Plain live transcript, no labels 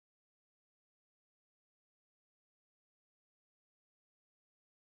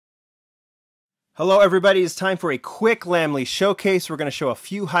Hello everybody, it's time for a quick Lamley showcase. We're going to show a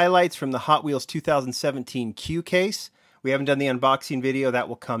few highlights from the Hot Wheels 2017 Q case. We haven't done the unboxing video, that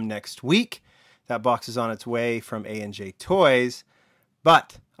will come next week. That box is on its way from A&J Toys,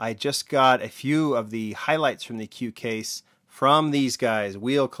 but I just got a few of the highlights from the Q case from these guys,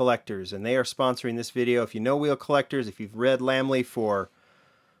 Wheel Collectors, and they are sponsoring this video. If you know Wheel Collectors, if you've read Lamley for,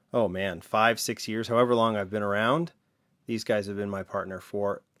 oh man, 5-6 years, however long I've been around, these guys have been my partner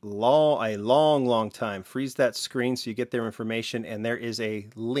for a long time. Freeze that screen so you get their information, and there is a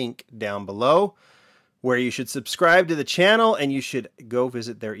link down below where you should subscribe to the channel and you should go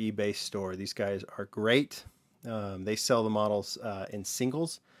visit their eBay store. These guys are great. They sell the models in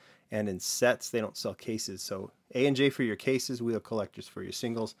singles and in sets. They don't sell cases. So A&J for your cases, Wheel Collectors for your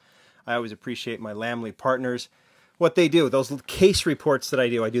singles. I always appreciate my Lamley partners, what they do. Those case reports that I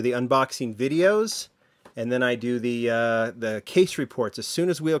do the unboxing videos, and then I do the case reports. As soon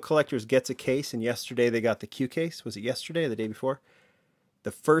as Wheel Collectors gets a case, and yesterday they got the Q case. Was it yesterday or the day before?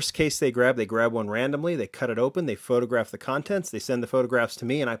 The first case they grab one randomly, they cut it open, they photograph the contents, they send the photographs to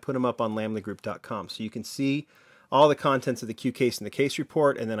me, and I put them up on lamleygroup.com. So you can see all the contents of the Q case in the case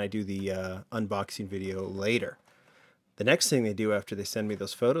report, and then I do the unboxing video later. The next thing they do after they send me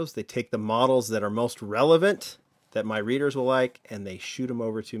those photos, they take the models that are most relevant, that my readers will like, and they shoot them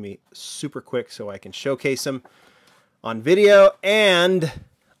over to me super quick so I can showcase them on video and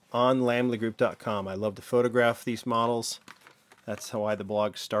on lamleygroup.com. I love to photograph these models. That's why the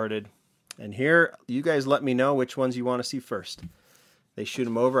blog started. And here, you guys let me know which ones you want to see first. They shoot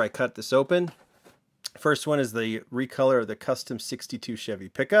them over. I cut this open. First one is the recolor of the custom 62 Chevy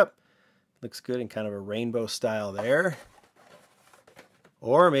pickup. Looks good in kind of a rainbow style there.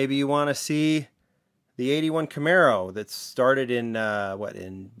 Or maybe you want to see the 81 Camaro that started in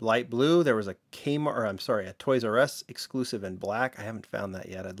in light blue. There was a a Toys R Us exclusive in black. I haven't found that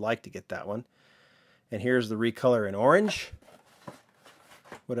yet. I'd like to get that one. And here's the recolor in orange.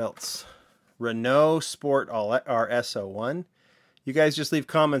 What else? Renault Sport RS01. You guys just leave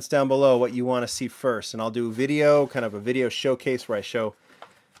comments down below what you want to see first, and I'll do a video, kind of a video showcase where I show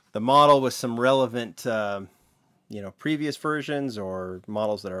the model with some relevant previous versions or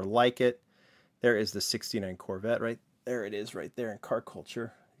models that are like it. There is the 69 Corvette right there. It is right there in Car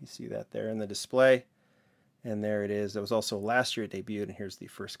Culture. You see that there in the display. And there it is. That was also last year it debuted, and here's the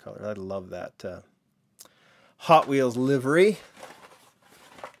first color. I love that Hot Wheels livery.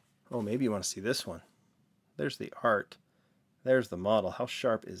 Oh, maybe you want to see this one. There's the art. There's the model. How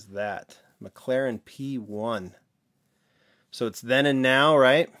sharp is that? McLaren P1. So it's then and now,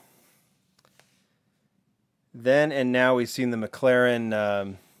 right? Then and now we've seen the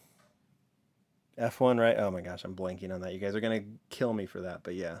McLaren F1, right? Oh my gosh, I'm blanking on that. You guys are going to kill me for that.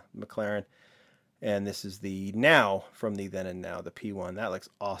 But yeah, McLaren. And this is the now from the then and now, the P1. That looks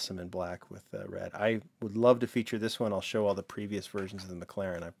awesome in black with red. I would love to feature this one. I'll show all the previous versions of the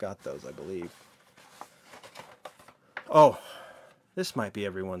McLaren. I've got those, I believe. Oh, this might be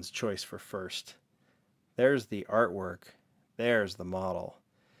everyone's choice for first. There's the artwork. There's the model.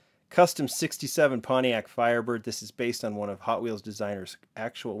 Custom 67 Pontiac Firebird. This is based on one of Hot Wheels designer's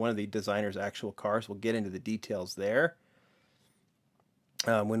one of the designer's actual cars. We'll get into the details there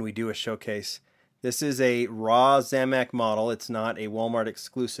when we do a showcase. This is a raw Zamac model. It's not a Walmart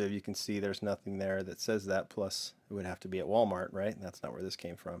exclusive. You can see there's nothing there that says that. Plus, it would have to be at Walmart, right? That's not where this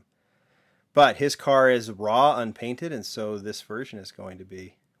came from. But his car is raw, unpainted, and so this version is going to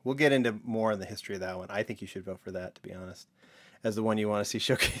be. We'll get into more in the history of that one. I think you should vote for that, to be honest, as the one you want to see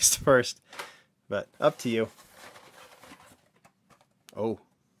showcased first. But up to you. Oh.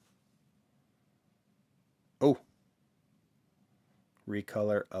 Oh.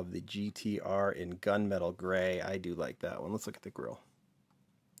 Recolor of the GTR in gunmetal gray. I do like that one. Let's look at the grill.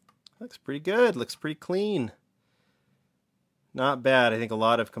 Looks pretty good. Looks pretty clean. Not bad. I think a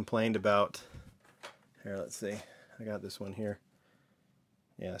lot have complained about. Here, let's see. I got this one here.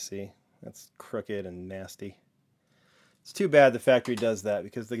 Yeah, see? That's crooked and nasty. It's too bad the factory does that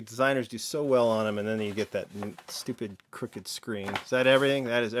because the designers do so well on them, and then you get that stupid crooked screen. Is that everything?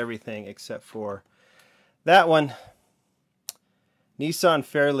 That is everything except for that one. Nissan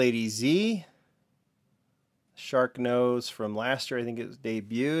Fairlady Z. Shark nose from last year. I think it was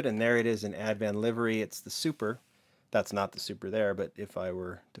debuted, and there it is in Advan livery. It's the Super. That's not the Super there, but if I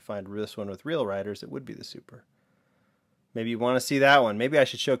were to find this one with real riders, it would be the Super. Maybe you want to see that one. Maybe I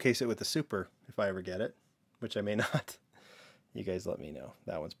should showcase it with the Super if I ever get it, which I may not. You guys let me know.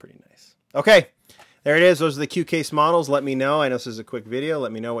 That one's pretty nice. Okay, there it is. Those are the Q case models. Let me know. I know this is a quick video.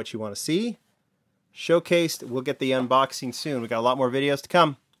 Let me know what you want to see showcased. We'll get the unboxing soon. We got a lot more videos to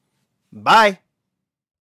come. Bye.